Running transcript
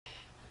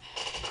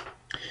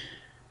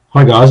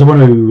Hi guys, I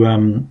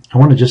want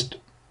to just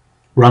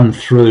run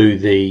through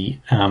the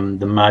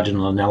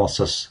marginal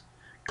analysis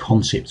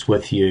concepts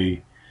with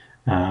you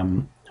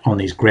on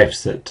these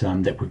graphs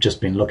that we've just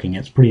been looking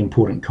at. It's a pretty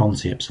important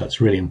concept, so it's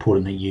really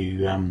important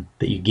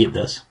that you get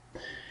this.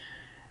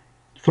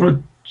 Thought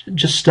I'd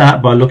just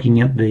start by looking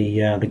at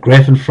the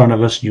graph in front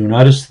of us. You'll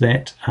notice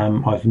that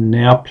I've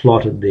now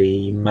plotted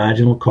the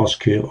marginal cost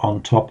curve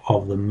on top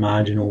of the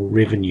marginal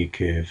revenue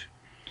curve.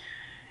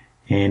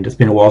 And it's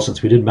been a while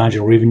since we did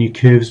marginal revenue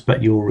curves,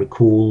 but you'll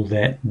recall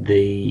that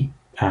the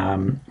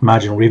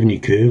marginal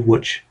revenue curve,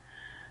 which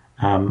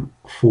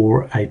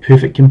for a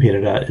perfect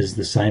competitor is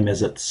the same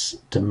as its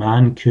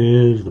demand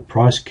curve, the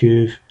price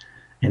curve,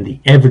 and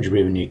the average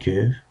revenue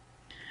curve.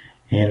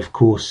 And of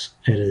course,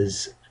 it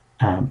is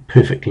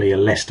perfectly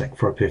elastic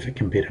for a perfect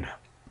competitor.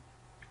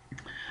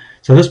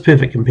 So this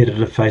perfect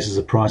competitor faces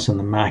a price in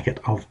the market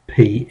of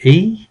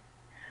PE,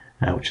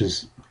 which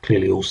is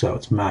clearly also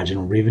its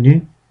marginal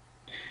revenue.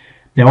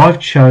 Now I've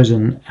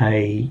chosen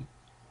a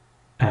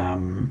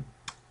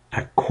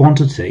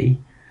quantity,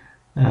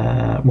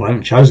 well I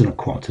haven't chosen a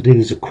quantity,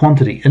 there's a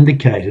quantity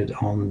indicated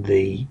on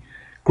the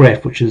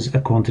graph which is a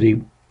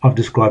quantity I've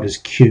described as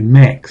Q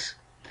max.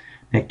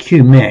 Now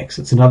Q max,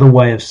 it's another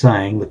way of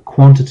saying the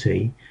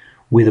quantity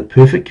where the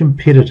perfect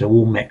competitor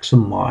will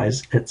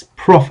maximize its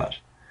profit,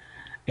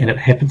 and it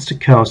happens to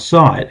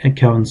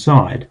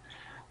coincide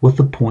with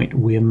the point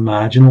where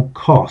marginal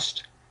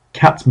cost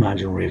cuts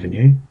marginal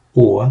revenue,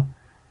 or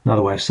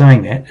another way of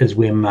saying that is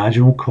where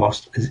marginal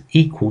cost is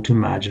equal to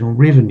marginal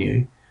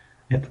revenue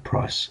at the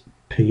price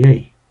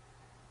PE.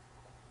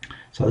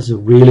 So this is a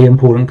really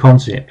important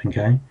concept,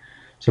 okay?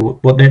 So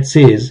what that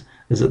says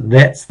is that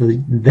that's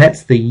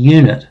the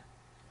unit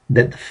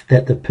that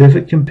the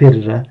perfect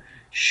competitor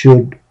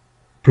should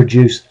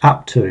produce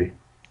up to.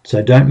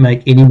 So don't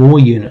make any more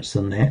units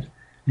than that,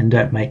 and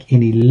don't make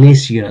any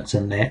less units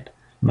than that.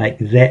 Make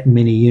that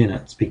many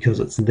units, because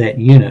it's that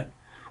unit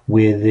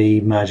where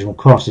the marginal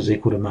cost is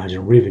equal to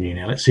marginal revenue.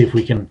 Now let's see if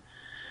we can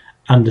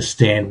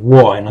understand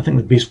why, and I think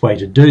the best way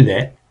to do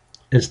that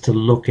is to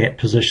look at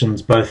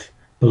positions both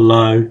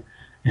below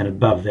and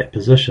above that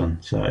position.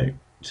 So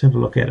let's have a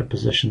look at a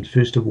position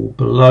first of all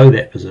below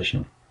that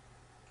position.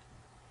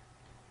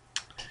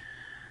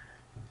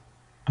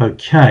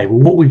 Okay, well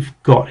what we've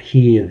got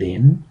here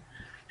then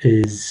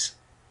is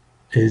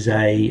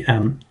a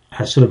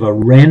sort of a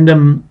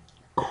random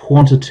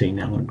quantity.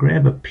 Now I'm going to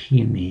grab a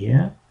pen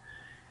here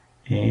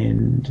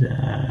and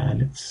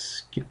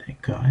let's get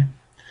that guy.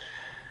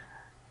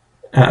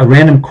 A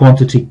random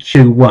quantity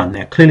Q1.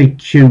 Now clearly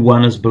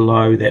Q1 is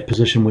below that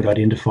position we'd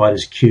identified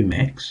as Q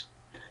max,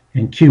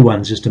 and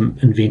Q1 is just an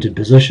invented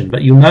position.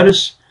 But you'll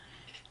notice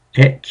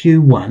at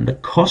Q1 the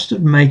cost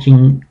of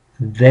making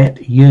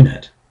that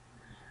unit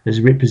is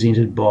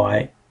represented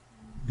by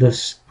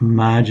this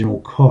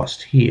marginal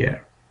cost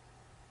here,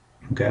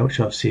 okay, which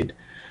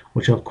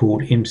I've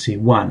called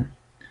MC1.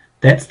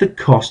 That's the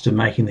cost of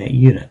making that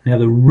unit. Now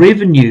the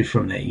revenue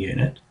from that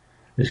unit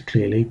is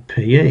clearly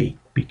PE,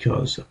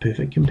 because a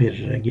perfect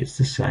competitor gets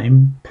the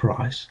same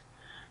price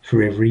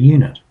for every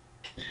unit.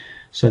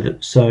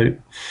 So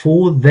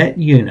for that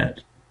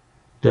unit,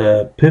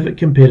 the perfect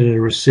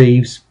competitor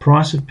receives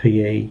price of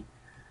PE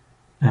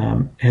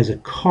as a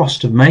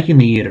cost of making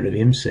the unit of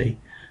MC.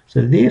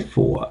 So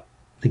therefore,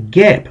 the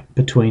gap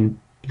between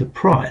the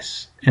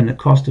price and the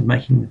cost of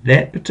making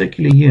that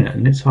particular unit,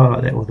 and let's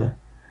highlight that with a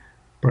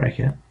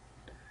bracket,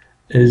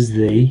 is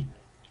the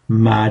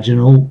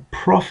marginal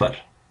profit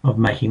of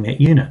making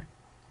that unit.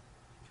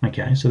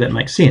 Okay, so that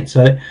makes sense.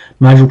 So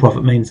marginal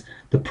profit means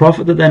the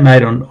profit that they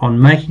made on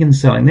making and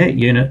selling that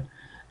unit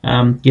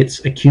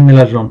gets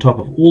accumulated on top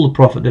of all the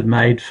profit they've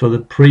made for the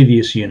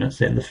previous units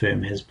that the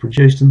firm has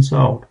produced and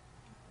sold.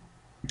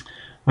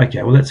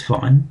 Okay, well that's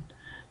fine.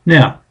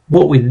 Now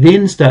what we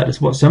then start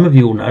is what some of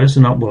you will notice,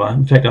 and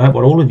in fact I hope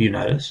what all of you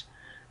notice,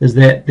 is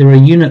that there are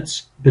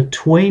units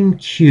between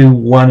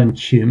Q1 and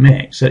Q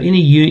max. So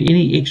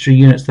any extra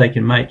units they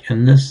can make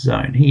in this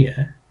zone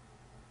here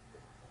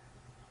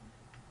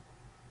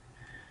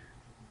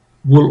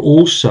will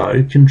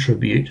also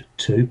contribute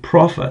to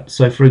profit.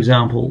 So for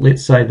example,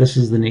 let's say this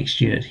is the next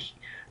unit.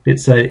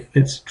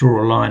 Let's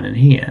draw a line in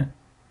here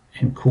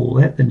and call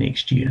that the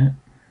next unit.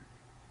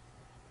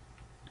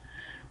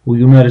 Well,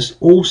 you'll notice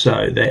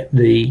also that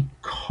the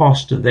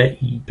cost of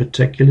that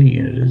particular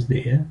unit is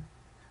there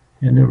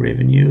and the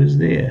revenue is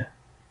there,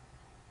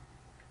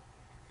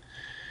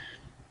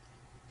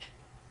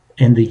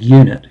 and the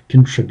unit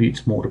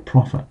contributes more to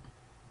profit.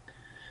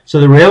 So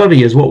the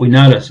reality is, what we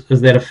notice is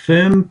that a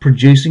firm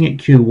producing at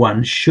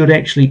Q1 should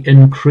actually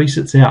increase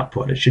its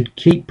output. It should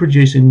keep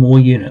producing more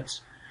units,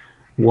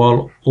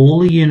 while all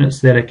the units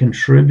that are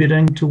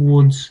contributing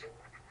towards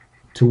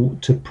to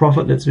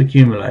profit that's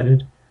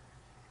accumulated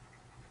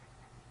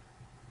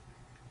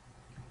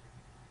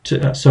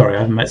sorry,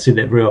 I haven't said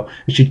that very well.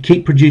 It should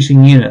keep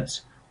producing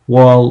units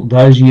while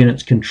those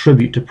units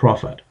contribute to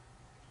profit,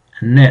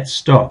 and that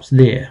stops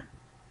there.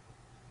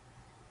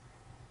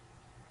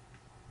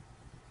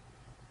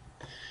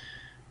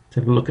 Let's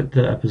have a look at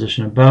the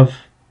position above.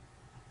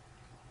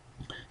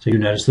 So you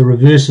notice the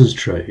reverse is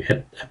true.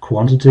 At a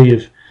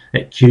quantity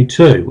at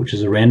Q2, which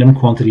is a random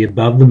quantity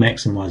above the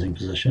maximizing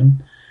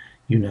position,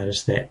 you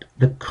notice that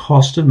the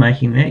cost of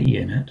making that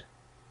unit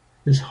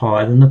is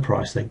higher than the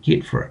price they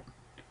get for it.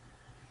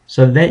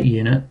 So that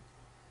unit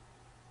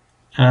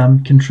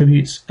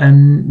contributes a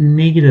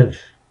negative.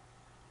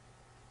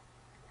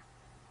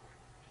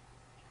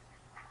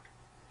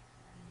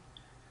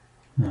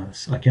 No,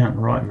 I can't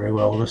write very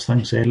well with this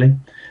thing, sadly.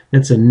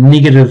 That's a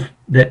negative,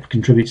 that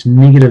contributes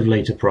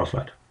negatively to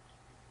profit.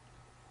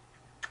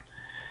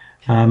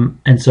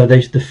 And so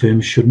the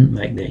firm shouldn't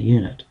make that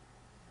unit.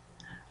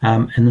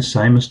 And the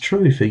same is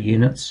true for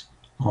units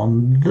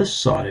on this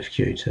side of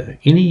Q2.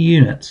 Any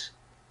units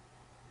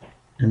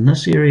in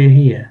this area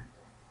here,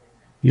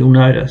 you'll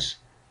notice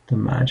the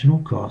marginal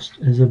cost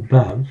is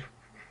above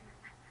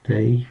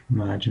the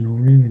marginal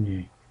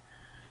revenue.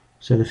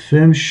 So the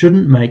firm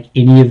shouldn't make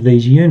any of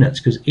these units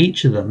because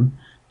each of them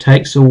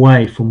takes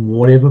away from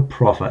whatever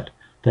profit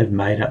they've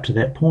made up to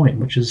that point,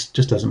 which just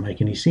doesn't make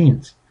any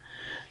sense.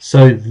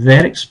 So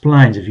that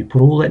explains, if you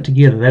put all that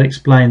together, that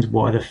explains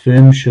why the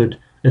firm should,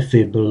 if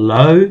they're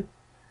below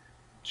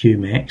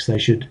Qmax, they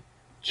should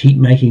keep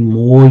making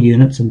more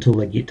units until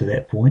they get to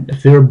that point.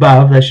 If they're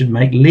above, they should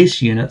make less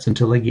units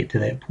until they get to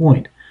that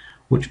point,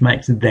 which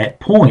makes that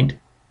point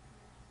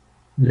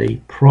the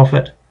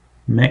profit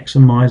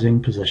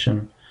maximizing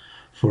position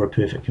for a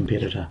perfect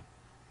competitor.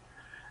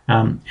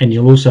 And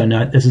you'll also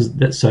note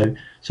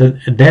so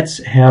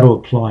that's how to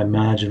apply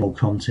marginal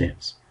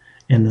concepts,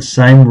 and the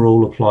same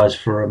rule applies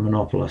for a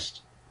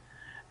monopolist.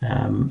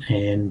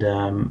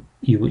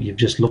 You've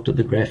just looked at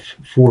the graph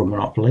for a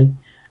monopoly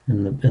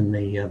in the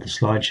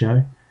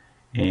slideshow,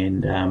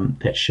 and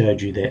that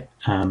showed you that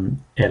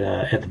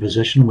at the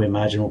position where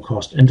marginal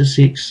cost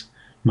intersects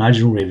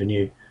marginal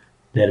revenue,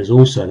 that is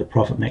also the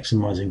profit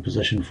maximizing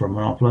position for a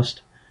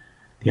monopolist.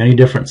 The only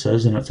difference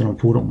is, and it's an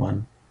important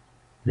one,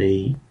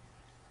 the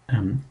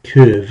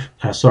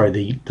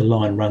the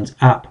line runs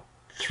up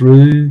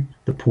through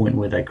the point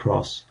where they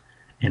cross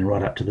and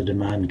right up to the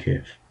demand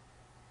curve.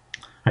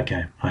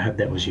 Okay, I hope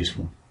that was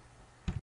useful.